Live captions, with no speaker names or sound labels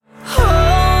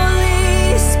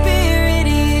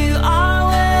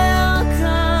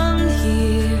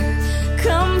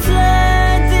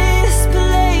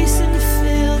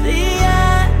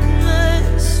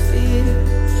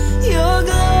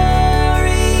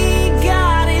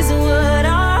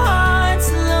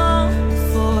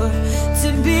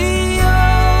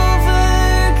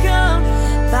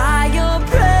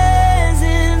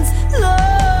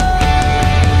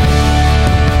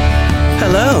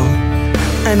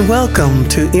and welcome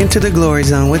to Into the Glory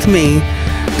Zone with me,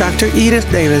 Dr. Edith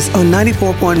Davis on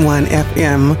 94.1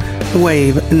 FM,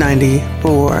 Wave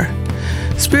 94.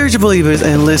 Spiritual believers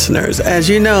and listeners, as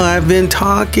you know, I've been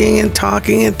talking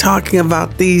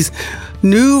about these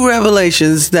new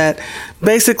revelations that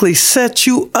basically set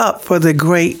you up for the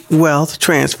great wealth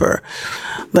transfer.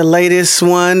 The latest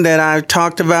one that I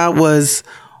talked about was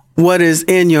what is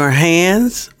in your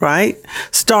hands, right?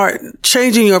 Start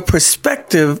changing your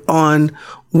perspective on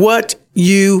what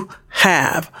you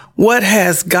have. What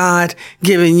has God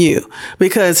given you?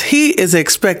 Because He is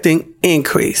expecting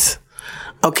increase.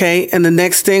 Okay. And the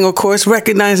next thing, of course,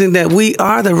 recognizing that we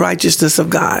are the righteousness of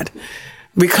God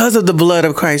because of the blood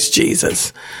of Christ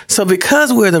Jesus. So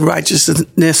because we're the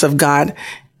righteousness of God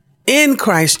in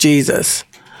Christ Jesus,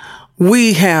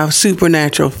 we have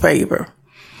supernatural favor.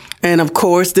 And of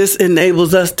course, this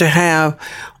enables us to have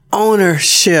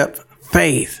ownership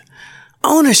faith.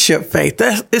 Ownership faith.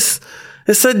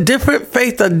 It's a different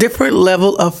faith, a different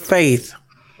level of faith.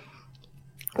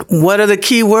 What are the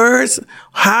key words?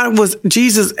 How was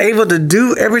Jesus able to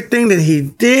do everything that He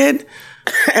did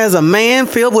as a man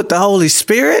filled with the Holy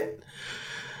Spirit?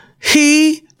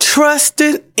 He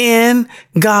trusted in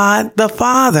God the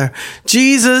Father.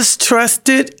 Jesus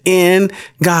trusted in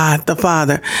God the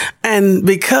Father. And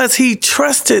because He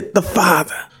trusted the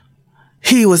Father,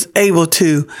 He was able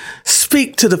to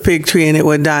speak to the fig tree and it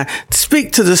would die,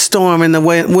 speak to the storm and the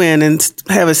wind and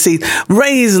have a cease,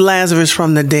 raise Lazarus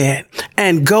from the dead,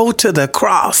 and go to the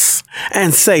cross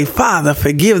and say, Father,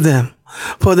 forgive them,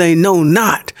 for they know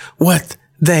not what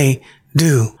they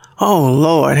do. Oh,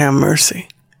 Lord, have mercy.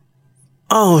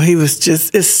 Oh, He was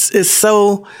just, it's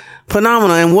so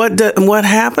phenomenal. And what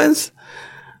happens?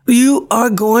 You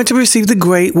are going to receive the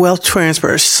great wealth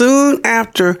transfer. Soon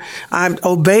after I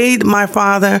obeyed my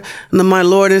Father, and my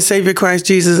Lord and Savior Christ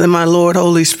Jesus, and my Lord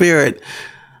Holy Spirit,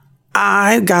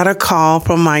 I got a call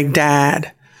from my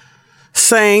dad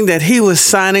saying that he was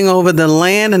signing over the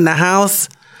land and the house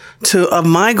of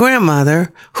my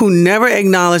grandmother, who never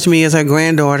acknowledged me as her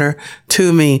granddaughter,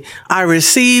 to me. I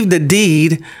received the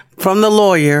deed from the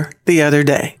lawyer the other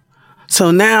day.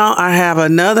 So now I have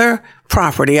another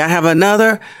property. I have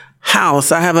another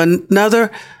house. I have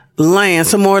another land,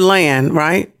 some more land,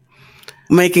 right?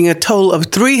 Making a total of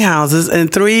 3 houses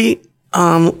and 3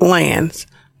 lands,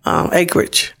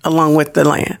 acreage along with the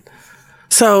land.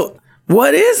 So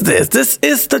what is this? This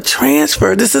is the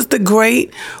transfer. This is the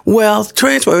great wealth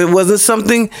transfer. It wasn't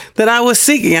something that I was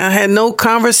seeking. I had no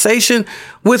conversation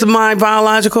with my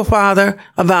biological father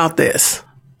about this.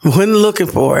 I wasn't looking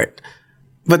for it.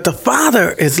 But the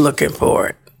Father is looking for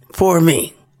it, for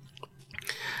me.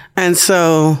 And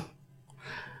so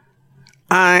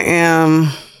I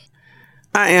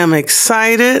am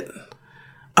excited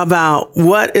about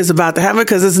what is about to happen,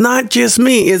 because it's not just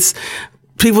me. It's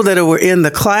people that were in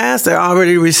the class. They're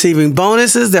already receiving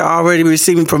bonuses. They're already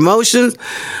receiving promotions.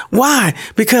 Why?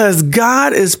 Because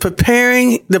God is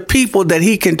preparing the people that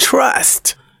He can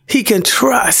trust. He can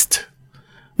trust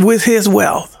with His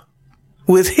wealth.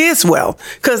 With His wealth,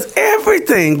 because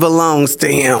everything belongs to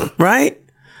Him, right?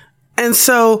 And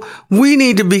so we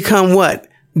need to become what?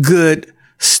 Good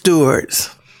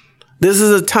stewards. This is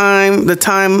the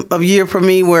time of year for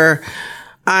me where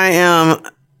I am,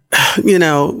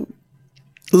 a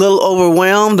little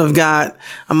overwhelmed of God.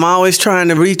 I'm always trying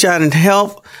to reach out and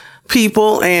help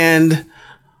people. And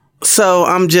so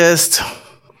I'm just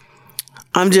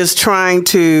trying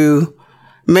to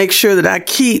make sure that I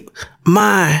keep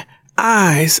my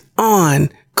eyes on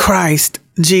Christ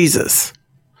Jesus.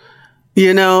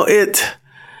 One of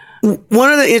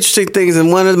the interesting things,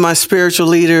 and one of my spiritual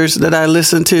leaders that I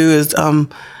listen to is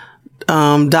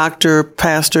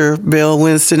Pastor Bill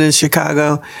Winston in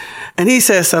Chicago. And he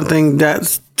says something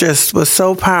that just was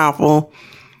so powerful.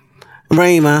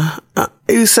 Rhema,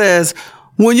 he says,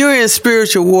 when you're in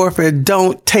spiritual warfare,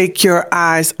 don't take your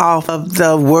eyes off of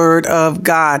the Word of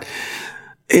God.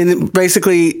 And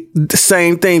basically the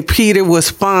same thing. Peter was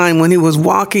fine when he was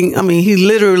walking. I mean, he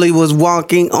literally was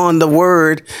walking on the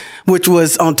Word, which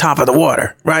was on top of the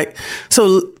water, right?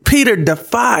 So Peter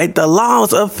defied the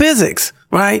laws of physics,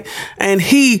 right? And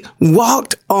he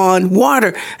walked on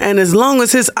water. And as long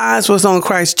as his eyes was on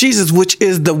Christ Jesus, which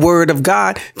is the Word of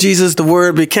God, Jesus, the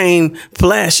Word, became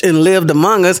flesh and lived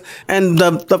among us. And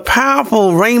the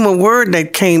powerful rhema word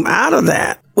that came out of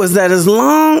that was that as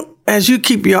long as you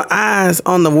keep your eyes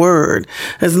on the Word,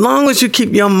 as long as you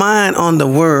keep your mind on the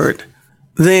Word,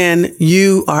 then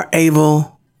you are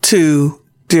able to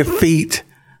defeat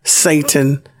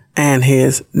Satan and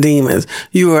his demons.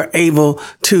 You are able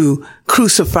to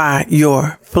crucify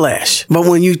your flesh. But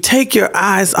when you take your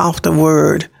eyes off the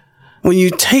Word, When you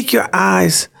take your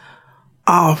eyes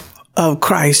off of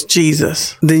Christ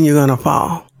Jesus, then you're going to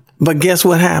fall. But guess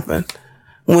what happened?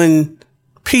 When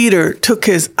Peter took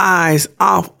his eyes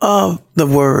off of the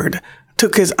word,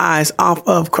 took his eyes off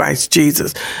of Christ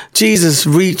Jesus, Jesus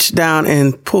reached down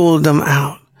and pulled them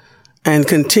out and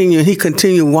he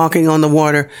continued walking on the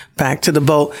water back to the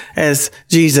boat as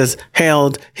Jesus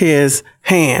held his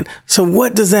hand. So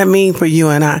what does that mean for you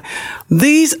and I?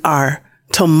 These are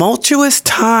tumultuous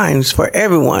times for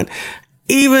everyone.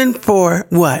 Even for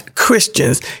what?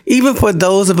 Christians, even for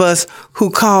those of us who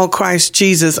call Christ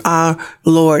Jesus our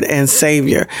Lord and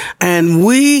Savior. And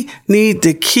we need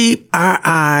to keep our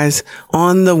eyes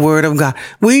on the Word of God.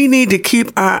 We need to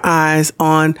keep our eyes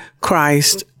on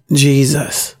Christ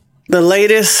Jesus. The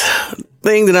latest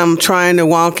thing that I'm trying to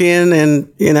walk in,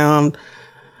 and,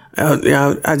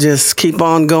 I just keep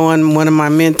on going. One of my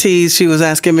mentees, she was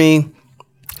asking me,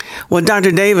 well,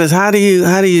 Dr. Davis, how do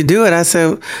you do it? I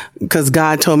said, because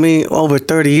God told me over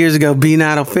 30 years ago, be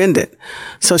not offended.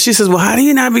 So she says, well, how do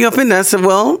you not be offended? I said,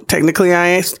 well, technically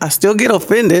I still get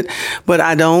offended, but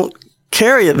I don't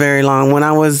carry it very long. When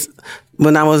I was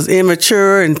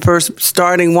immature and first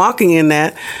starting walking in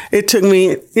that, it took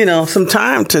me, some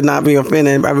time to not be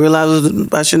offended. I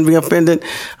realized I shouldn't be offended.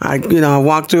 I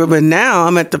walked through it, but now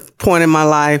I'm at the point in my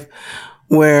life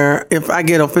where if I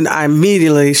get offended, I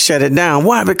immediately shut it down.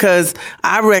 Why? Because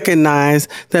I recognize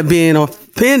that being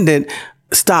offended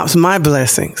stops my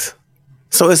blessings.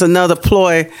 So it's another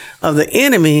ploy of the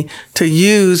enemy to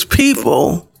use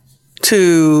people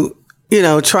to,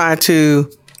 try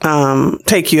to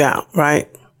take you out,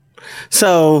 right?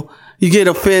 So you get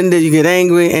offended, you get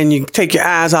angry, and you take your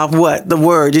eyes off what? The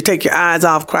word. You take your eyes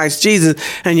off Christ Jesus,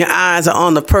 and your eyes are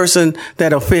on the person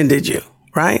that offended you.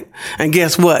 Right? And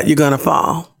guess what? You're going to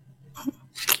fall.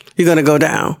 You're going to go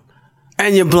down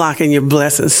and you're blocking your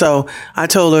blessings. So I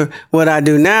told her what I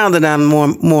do now that I'm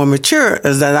more mature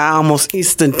is that I almost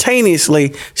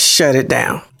instantaneously shut it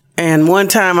down. And one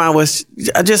time I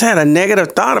just had a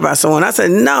negative thought about someone. I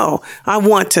said, no, I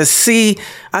want to see.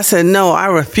 I said, no, I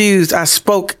refused. I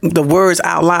spoke the words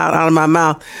out loud out of my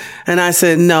mouth. And I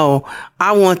said, no,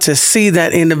 I want to see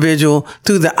that individual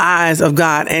through the eyes of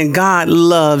God. And God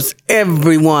loves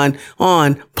everyone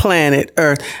on planet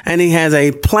Earth. And he has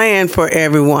a plan for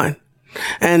everyone.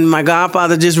 And my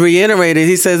godfather just reiterated,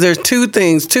 he says there's two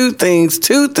things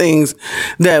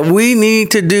that we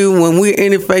need to do when we're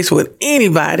interfaced with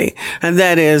anybody. And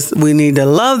that is we need to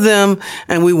love them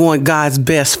and we want God's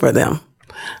best for them.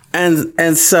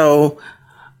 And so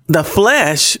the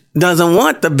flesh doesn't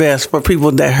want the best for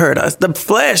people that hurt us. The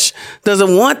flesh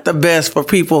doesn't want the best for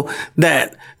people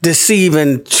that deceive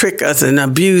and trick us and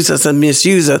abuse us and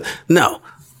misuse us. No.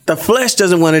 The flesh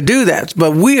doesn't want to do that,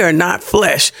 but we are not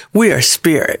flesh. We are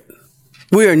spirit.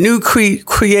 We are new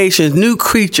creations, new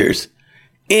creatures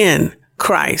in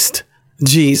Christ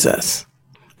Jesus.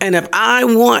 And if I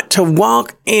want to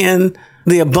walk in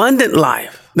the abundant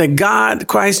life that God,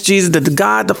 Christ Jesus, that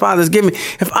God the Father has given me,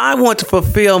 if I want to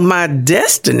fulfill my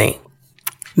destiny,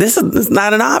 this is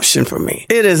not an option for me.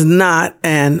 It is not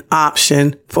an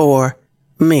option for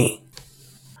me.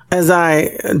 As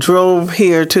I drove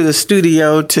here to the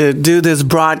studio to do this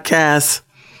broadcast,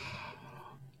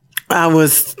 I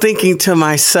was thinking to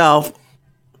myself,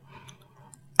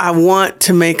 I want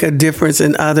to make a difference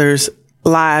in others'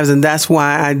 lives. And that's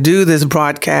why I do this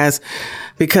broadcast,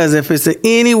 because if it's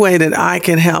any way that I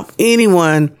can help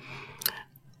anyone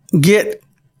get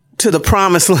to the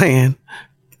promised land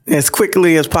as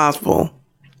quickly as possible,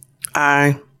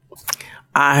 I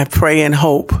pray and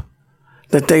hope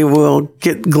that they will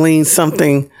glean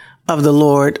something of the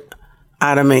Lord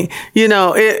out of me.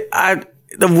 The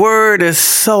word is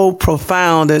so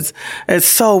profound. It's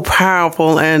so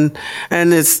powerful, and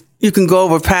you can go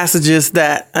over passages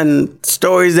and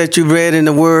stories that you read in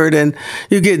the word, and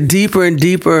you get deeper and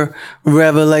deeper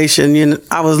revelation.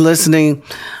 I was listening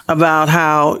about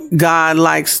how God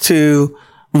likes to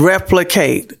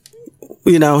replicate.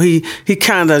 He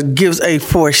kind of gives a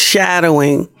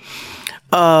foreshadowing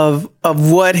of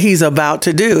what he's about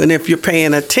to do. And if you're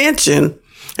paying attention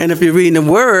and if you're reading the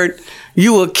word,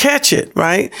 you will catch it,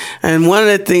 right? And one of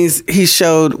the things he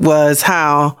showed was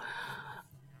how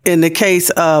in the case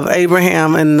of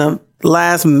Abraham and the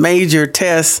last major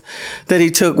test that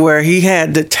he took, where he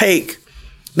had to take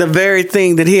the very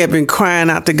thing that he had been crying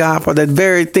out to God for, the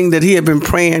very thing that he had been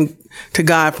praying to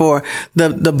God for,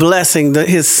 the blessing,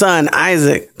 his son,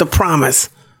 Isaac, the promise,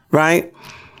 right?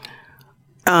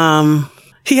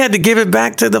 He had to give it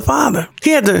back to the Father.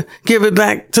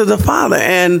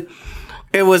 And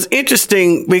it was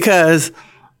interesting because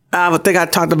I think I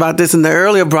talked about this in the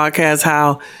earlier broadcast,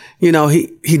 how,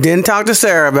 he didn't talk to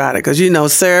Sarah about it because,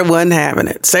 Sarah wasn't having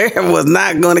it. Sarah was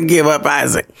not going to give up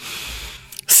Isaac.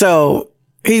 So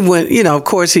he went, of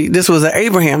course, this was an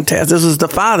Abraham test. This was the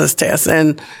father's test.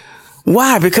 And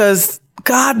why? Because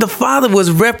God the Father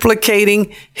was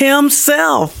replicating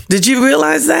himself. Did you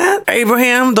realize that?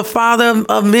 Abraham, the father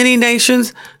of many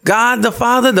nations, God the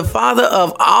Father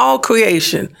of all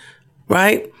creation,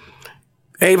 right?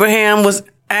 Abraham was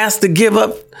asked to give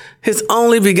up his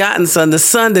only begotten son, the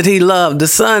son that he loved, the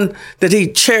son that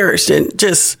he cherished and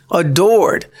just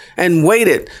adored and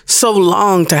waited so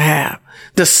long to have,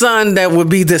 the son that would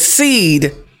be the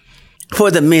seed for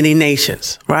the many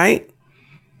nations, right?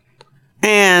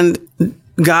 And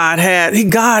God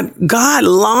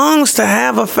longs to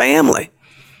have a family,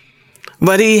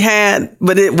 but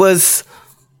it was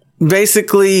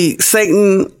basically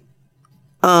Satan,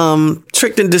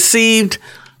 tricked and deceived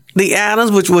the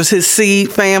Adams, which was his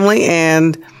seed family.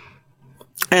 And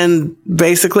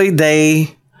basically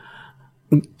they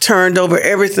turned over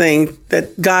everything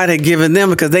that God had given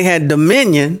them because they had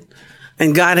dominion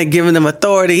and God had given them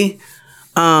authority,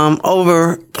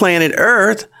 over planet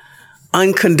Earth.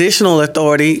 Unconditional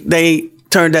authority. They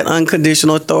turned that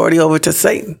unconditional authority over to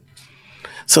Satan.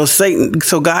 So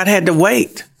God had to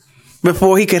wait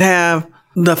before he could have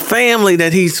the family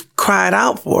that he's cried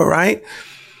out for, right?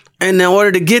 And in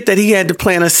order to get that, he had to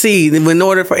plant a seed. And in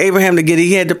order for Abraham to get it,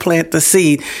 he had to plant the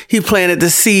seed. He planted the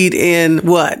seed in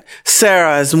what?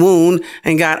 Sarah's womb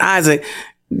and got Isaac.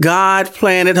 God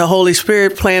planted, the Holy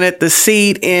Spirit planted the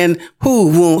seed in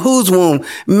whose womb?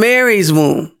 Mary's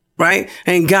womb, right?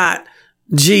 And got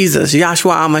Jesus,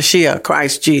 Yahshua HaMashiach,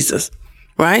 Christ Jesus,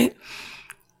 right?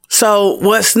 So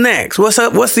what's next?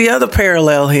 What's the other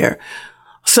parallel here?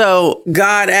 So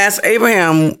God asked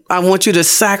Abraham, I want you to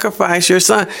sacrifice your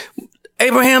son.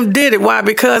 Abraham did it. Why?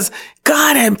 Because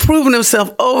God had proven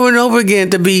himself over and over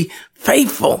again to be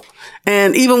faithful.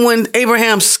 And even when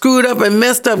Abraham screwed up and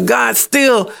messed up, God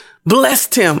still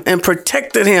blessed him and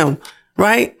protected him,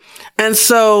 right? And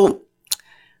so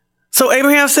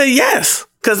Abraham said yes.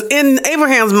 Because in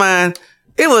Abraham's mind,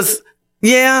 it was,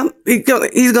 he's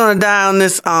going to die on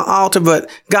this altar,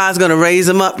 but God's going to raise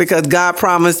him up because God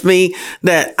promised me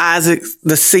that Isaac,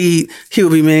 the seed, he will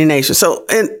be many nations. So,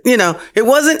 it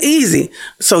wasn't easy.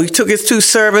 So he took his two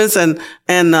servants and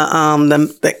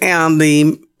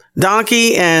the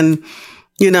donkey and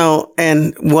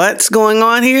what's going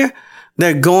on here?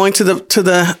 They're going to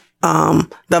the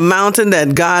mountain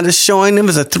that God is showing them.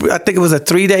 I think it was a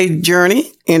 3-day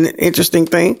journey. An interesting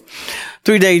thing,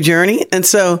 3-day journey. And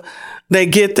so they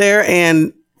get there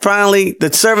and finally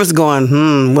the servant's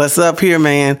going, what's up here,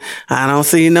 man? I don't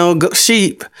see no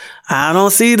sheep. I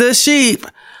don't see the sheep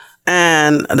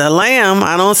and the lamb.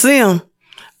 I don't see them.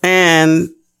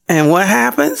 And what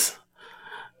happens?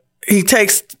 He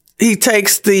takes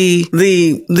the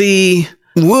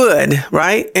wood,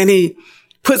 right? And he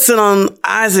puts it on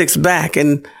Isaac's back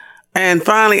and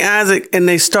finally Isaac, and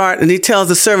he tells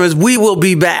the servants, we will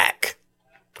be back.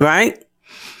 Right.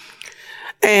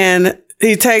 And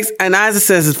Isaac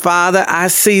says, Father, I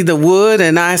see the wood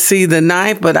and I see the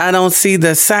knife, but I don't see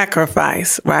the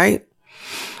sacrifice. Right.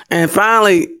 And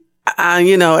finally,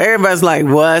 everybody's like,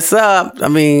 what's up? I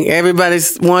mean,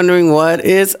 everybody's wondering what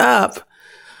is up.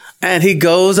 And he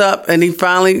goes up and he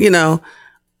finally, we know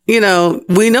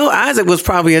Isaac was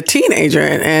probably a teenager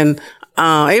and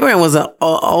Abraham was an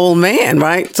old man,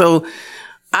 right? So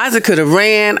Isaac could have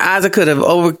ran. Isaac could have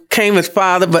overcame his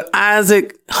father, but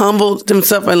Isaac humbled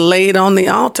himself and laid on the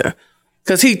altar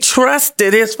because he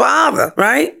trusted his father,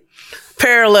 right?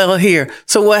 Parallel here.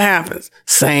 So what happens?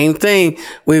 Same thing.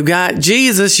 We've got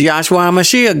Jesus, Yahshua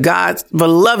HaMashiach, God's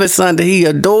beloved son that he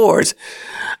adores.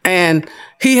 And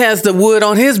he has the wood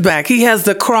on his back. He has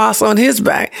the cross on his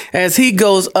back as he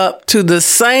goes up to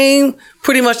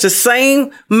pretty much the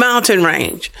same mountain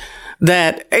range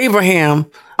that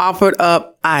Abraham offered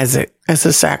up Isaac as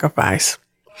a sacrifice.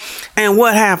 And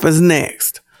what happens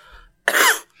next?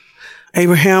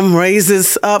 Abraham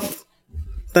raises up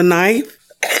the knife.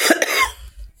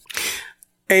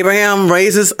 Abraham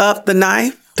raises up the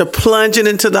knife to plunge it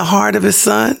into the heart of his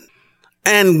son.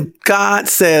 And God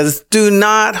says, do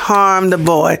not harm the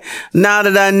boy, now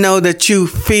that I know that you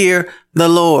fear the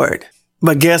Lord.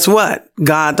 But guess what?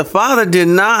 God the Father did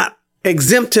not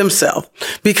exempt himself,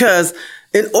 because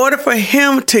in order for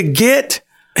him to get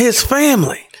his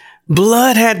family,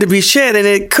 blood had to be shed, and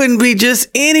it couldn't be just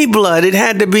any blood. It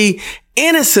had to be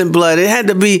innocent blood. It had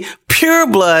to be pure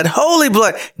blood, holy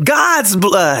blood, God's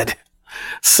blood.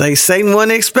 Say Satan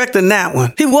wasn't expecting that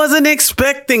one. He wasn't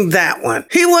expecting that one.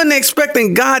 He wasn't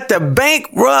expecting God to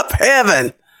bankrupt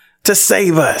heaven to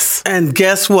save us. And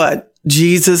guess what?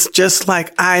 Jesus, just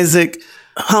like Isaac,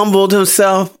 humbled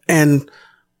himself and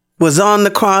was on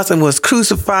the cross and was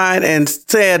crucified and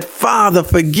said, Father,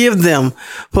 forgive them,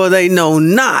 for they know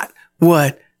not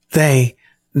what they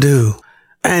do.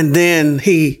 And then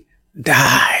he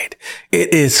died.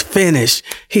 It is finished.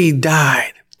 He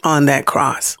died on that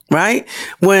cross, right?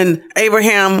 When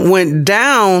Abraham went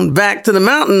down back to the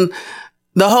mountain,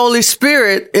 the Holy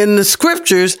Spirit in the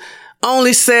scriptures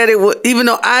only said it was, even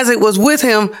though Isaac was with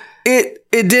him, it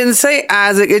didn't say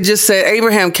Isaac. It just said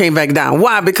Abraham came back down.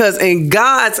 Why? Because in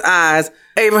God's eyes,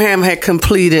 Abraham had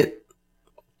proven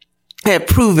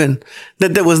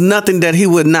that there was nothing that he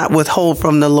would not withhold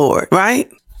from the Lord, right?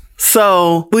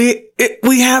 So we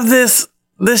have this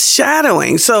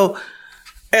shadowing. So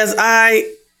as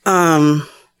I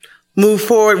move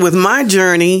forward with my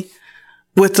journey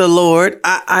with the Lord,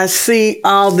 I see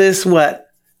all this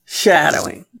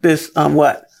shadowing.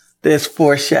 This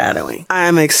foreshadowing. I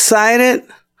am excited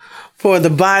for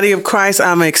the body of Christ.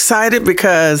 I'm excited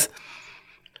because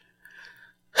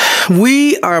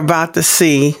we are about to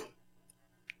see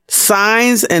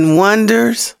signs and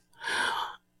wonders.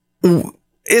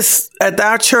 It's at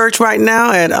our church right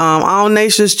now, at All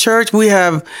Nations Church. We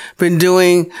have been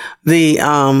doing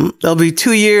there'll be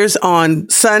 2 years on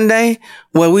Sunday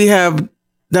where we have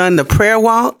done the prayer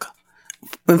walk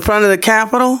in front of the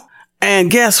Capitol. And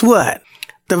guess what?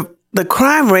 The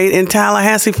crime rate in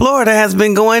Tallahassee, Florida has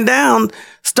been going down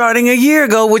starting a year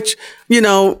ago, which, we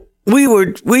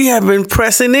have been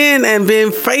pressing in and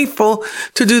being faithful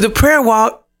to do the prayer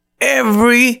walk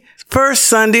every first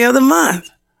Sunday of the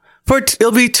month.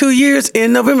 It'll be 2 years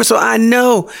in November. So I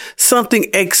know something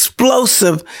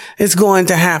explosive is going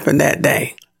to happen that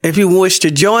day. If you wish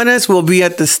to join us, we'll be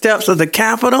at the steps of the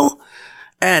Capitol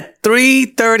at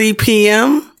 3:30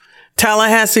 p.m.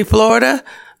 Tallahassee, Florida,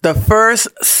 the first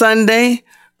Sunday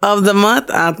of the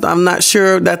month. I'm not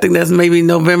sure. I think that's maybe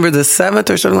November the 7th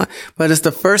or something, but it's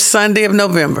the first Sunday of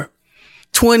November,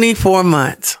 24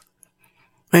 months.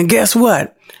 And guess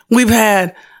what? We've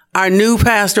had our new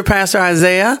pastor, Pastor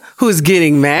Isaiah, who's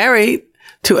getting married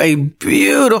to a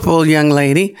beautiful young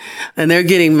lady, and they're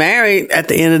getting married at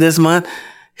the end of this month.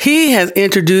 He has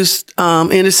introduced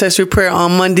intercessory prayer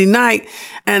on Monday night,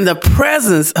 and the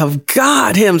presence of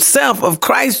God himself, of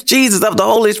Christ Jesus, of the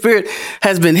Holy Spirit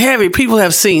has been heavy. People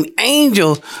have seen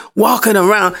angels walking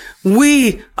around.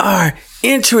 We are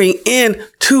entering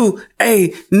into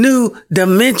a new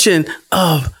dimension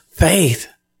of faith.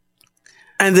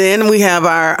 And then we have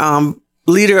our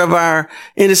leader of our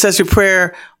intercessory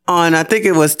prayer on, I think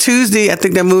it was Tuesday. I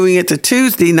think they're moving it to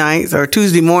Tuesday nights or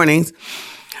Tuesday mornings.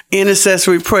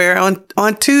 Intercessory prayer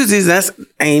on Tuesdays. That's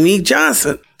Amy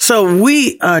Johnson. So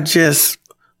we are just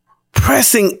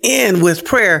pressing in with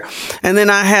prayer. And then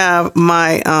I have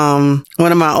my,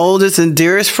 one of my oldest and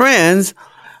dearest friends,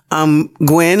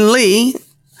 Gwen Lee,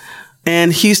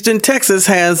 and Houston, Texas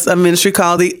has a ministry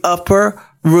called the Upper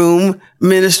Room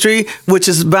Ministry, which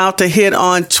is about to hit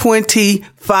on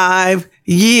 25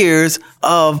 years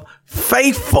of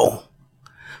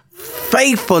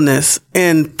faithfulness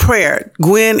in prayer.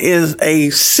 Gwen is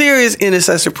a serious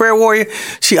intercessor prayer warrior.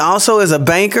 She also is a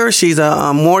banker. She's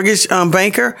a mortgage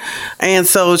banker. And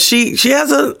so she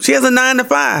has a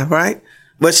 9-to-5, right?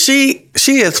 But she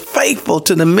is faithful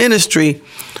to the ministry,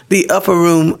 the Upper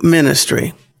Room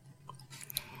Ministry.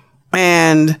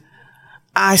 And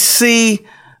I see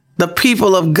the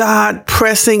people of God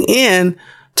pressing in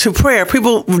to prayer.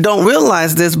 People don't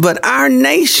realize this, but our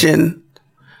nation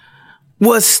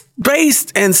was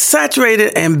based and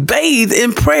saturated and bathed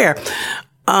in prayer.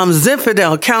 Count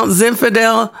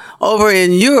Zinfandel over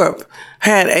in Europe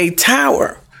had a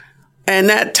tower, and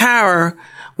that tower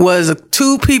was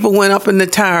 2 people went up in the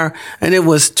tower, and it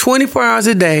was 24 hours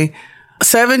a day,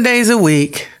 7 days a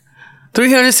week,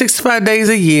 365 days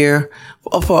a year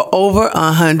for over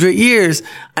 100 years.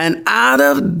 And out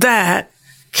of that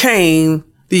came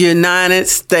the United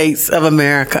States of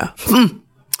America.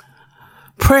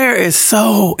 Prayer is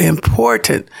so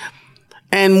important.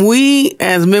 And we,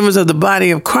 as members of the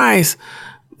body of Christ,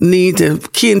 need to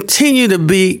continue to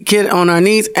get on our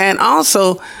knees and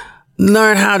also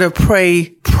learn how to pray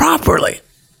properly.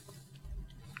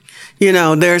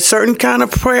 There are certain kind of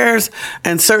prayers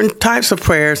and certain types of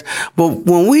prayers. But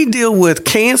when we deal with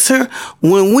cancer,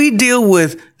 when we deal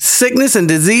with sickness and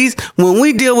disease, when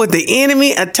we deal with the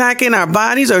enemy attacking our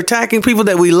bodies or attacking people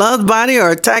that we love body or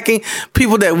attacking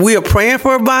people that we are praying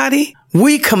for body,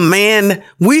 we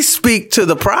speak to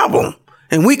the problem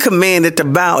and we command it to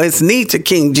bow its knee to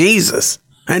King Jesus.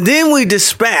 And then we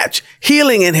dispatch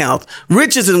healing and health,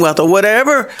 riches and wealth, or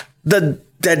whatever the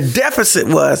the deficit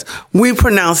was, we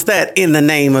pronounce that in the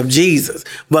name of Jesus.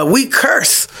 But we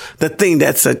curse the thing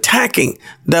that's attacking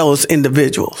those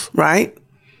individuals, right?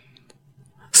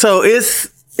 So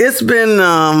it's been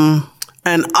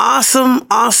an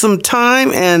awesome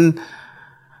time, and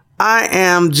I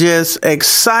am just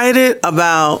excited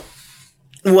about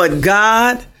what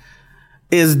God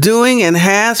is doing and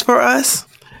has for us.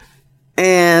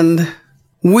 And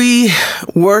we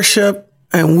worship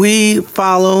and we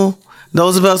follow,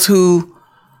 those of us who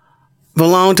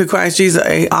belong to Christ Jesus,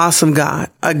 an awesome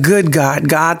God, a good God.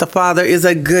 God the Father is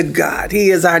a good God. He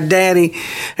is our daddy,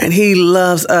 and he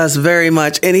loves us very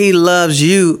much, and he loves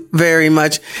you very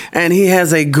much, and he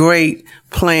has a great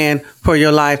plan for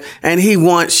your life, and he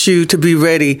wants you to be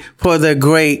ready for the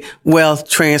great wealth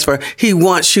transfer. He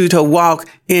wants you to walk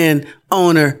in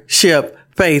ownership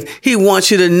faith. He wants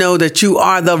you to know that you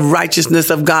are the righteousness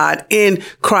of God in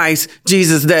Christ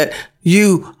Jesus, that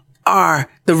you are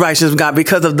the righteousness of God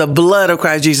because of the blood of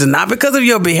Christ Jesus, not because of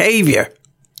your behavior,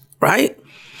 right?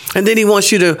 And then he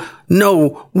wants you to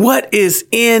know what is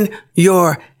in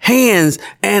your hands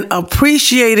and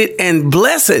appreciate it and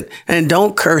bless it, and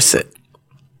don't curse it.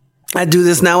 I do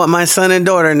this now with my son and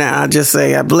daughter now. I just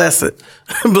say, I bless it.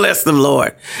 Bless them,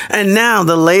 Lord. And now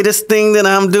the latest thing that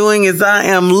I'm doing is I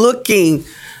am looking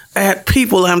at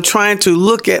people. I'm trying to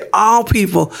look at all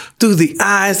people through the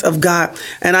eyes of God.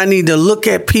 And I need to look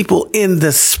at people in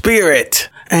the spirit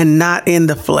and not in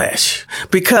the flesh.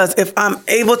 Because if I'm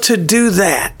able to do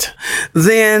that,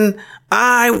 then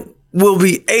I will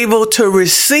be able to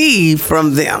receive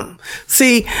from them.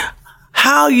 See,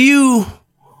 how you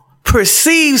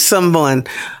perceive someone,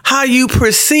 how you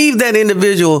perceive that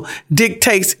individual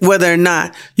dictates whether or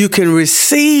not you can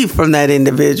receive from that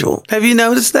individual. Have you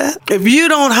noticed that? If you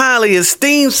don't highly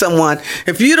esteem someone,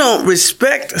 if you don't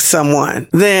respect someone,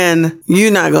 then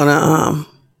you're not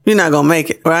gonna make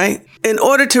it, right? In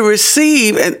order to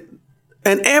receive,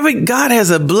 and God has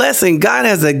a blessing, God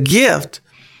has a gift.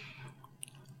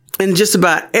 And just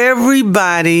about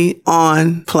everybody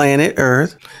on planet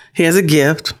Earth, he has a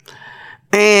gift.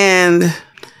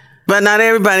 But not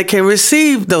everybody can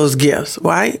receive those gifts,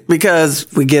 right? Because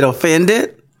we get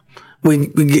offended,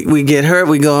 we get hurt,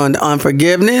 we go into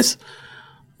unforgiveness.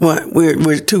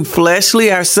 We're too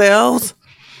fleshly ourselves.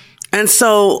 And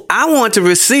so I want to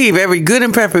receive every good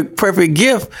and perfect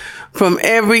gift from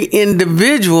every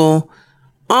individual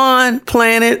on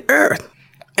planet Earth.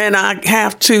 And I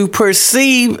have to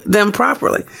perceive them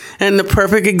properly. And the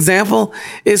perfect example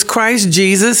is Christ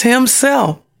Jesus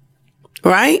himself.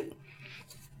 Right?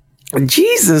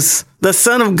 Jesus, the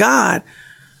Son of God,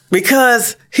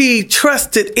 because he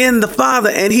trusted in the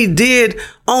Father and he did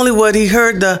only what he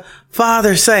heard the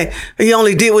Father say. He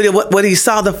only did what he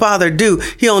saw the Father do.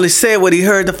 He only said what he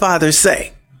heard the Father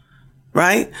say.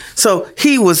 Right? So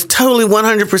he was totally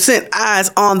 100%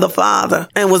 eyes on the Father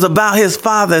and was about his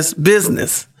Father's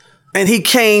business. And he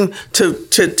came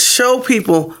to show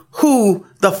people who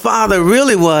the Father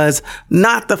really was,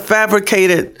 not the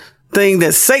fabricated thing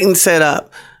that Satan set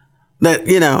up that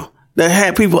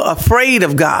had people afraid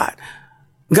of God.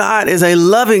 God is a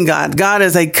loving God. God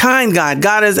is a kind God.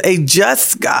 God is a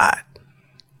just God.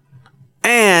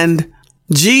 And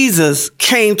Jesus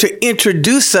came to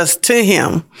introduce us to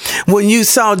him. When you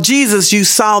saw Jesus, you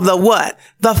saw the what?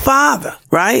 The Father,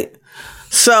 right?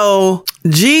 So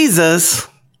Jesus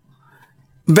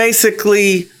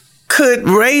basically could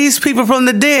raise people from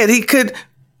the dead. He could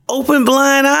open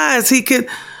blind eyes. He could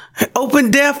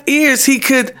open deaf ears. He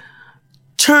could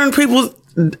turn people,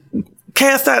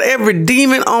 cast out every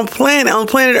demon on planet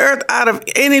Earth out of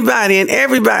anybody and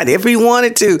everybody if he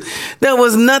wanted to. There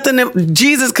was nothing that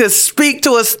Jesus could speak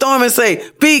to a storm and say,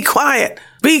 be quiet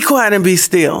and be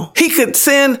still. He could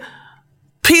send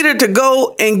Peter to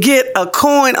go and get a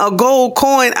gold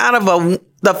coin out of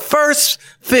the first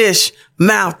fish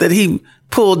mouth that he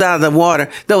pulled out of the water.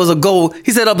 There was a gold.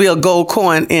 He said there'll be a gold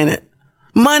coin in it.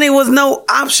 Money was no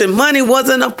option. Money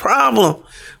wasn't a problem.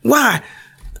 Why?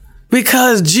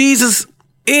 Because Jesus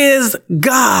is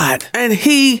God, and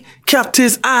he kept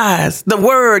his eyes. The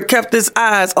Word kept his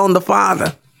eyes on the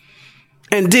Father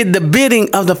and did the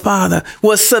bidding of the Father,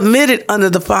 was submitted under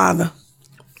the Father.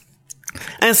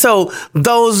 And so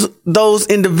those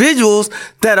individuals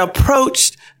that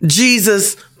approached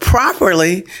Jesus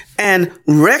properly and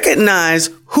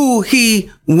recognized who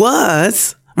he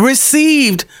was,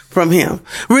 received from him,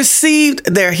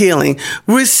 received their healing,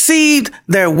 received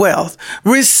their wealth,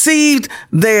 received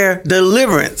their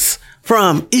deliverance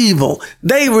from evil.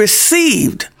 They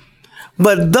received.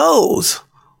 But those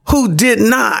who did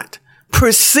not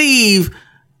perceive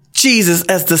Jesus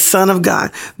as the Son of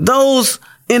God, those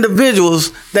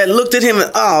individuals that looked at him and,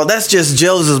 oh, that's just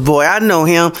Joseph's boy. I know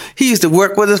him. He used to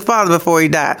work with his father before he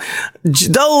died.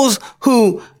 Those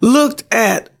who looked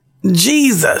at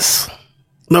Jesus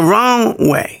the wrong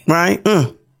way, right?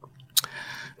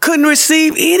 Couldn't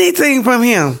receive anything from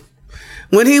him.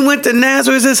 When he went to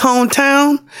Nazareth, his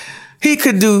hometown, he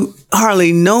could do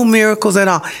hardly no miracles at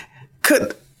all.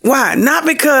 Why? Not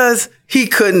because he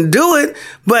couldn't do it,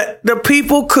 but the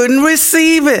people couldn't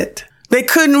receive it. They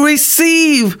couldn't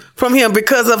receive from him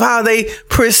because of how they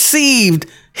perceived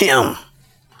him.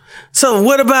 So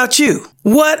what about you?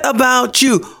 What about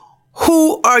you?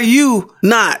 Who are you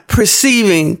not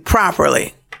perceiving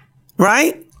properly?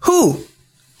 Right? Who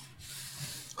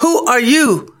are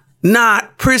you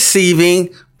not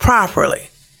perceiving properly?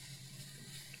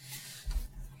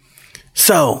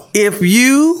 So if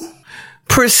you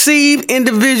perceive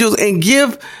individuals and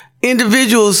give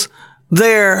individuals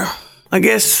their,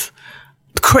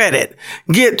 credit,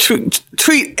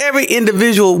 treat every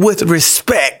individual with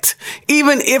respect,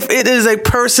 even if it is a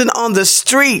person on the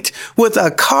street with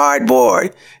a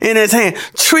cardboard in his hand,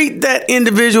 treat that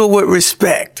individual with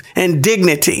respect and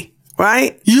dignity,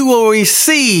 right? You will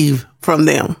receive from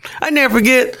them. I never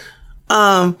forget,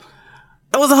 I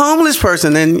was a homeless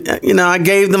person and, I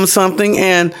gave them something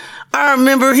and I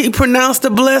remember he pronounced a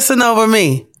blessing over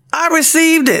me. I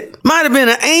received it. Might have been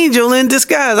an angel in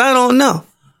disguise. I don't know.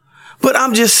 But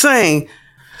I'm just saying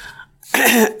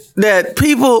that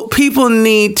people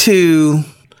need to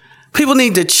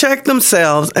check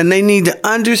themselves and they need to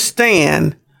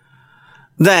understand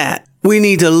that we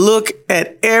need to look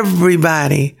at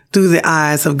everybody through the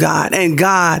eyes of God. And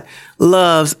God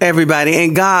loves everybody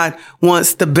and God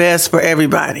wants the best for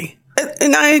everybody.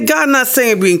 And God not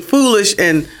saying being foolish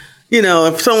and,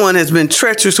 if someone has been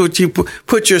treacherous with you,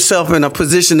 put yourself in a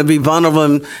position to be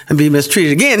vulnerable and be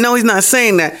mistreated again. No, he's not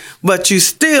saying that. But you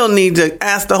still need to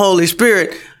ask the Holy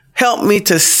Spirit, help me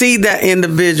to see that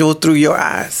individual through your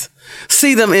eyes.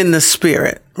 See them in the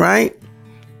spirit, right?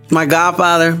 My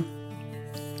godfather,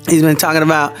 he's been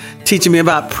teaching me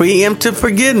about preemptive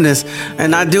forgiveness.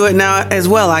 And I do it now as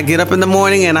well. I get up in the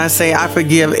morning and I say, I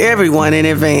forgive everyone in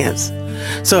advance.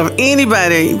 So if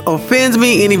anybody offends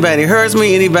me, anybody hurts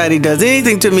me, anybody does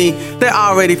anything to me, they're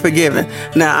already forgiven.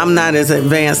 Now, I'm not as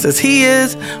advanced as he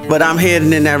is, but I'm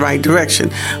heading in that right direction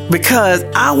because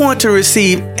I want to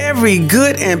receive every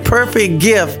good and perfect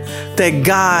gift that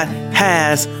God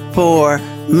has for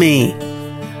me.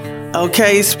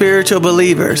 Okay, spiritual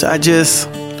believers, I just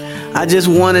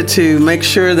wanted to make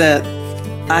sure that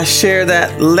I share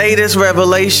that latest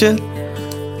revelation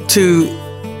to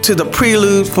the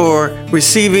prelude for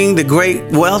receiving the great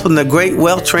wealth and the great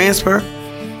wealth transfer.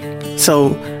 So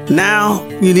now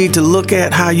you need to look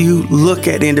at how you look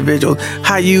at individuals,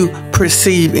 how you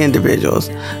perceive individuals.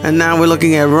 And now we're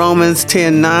looking at Romans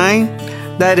 10:9.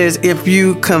 That is, if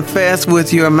you confess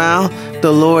with your mouth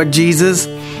the Lord Jesus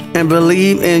and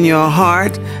believe in your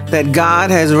heart that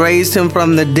God has raised him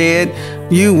from the dead,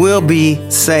 you will be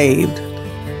saved.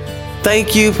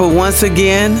 Thank you for once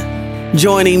again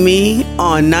joining me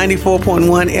on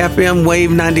 94.1 FM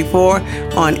Wave 94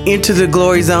 on Into the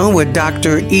Glory Zone with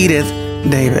Dr. Edith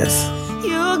Davis.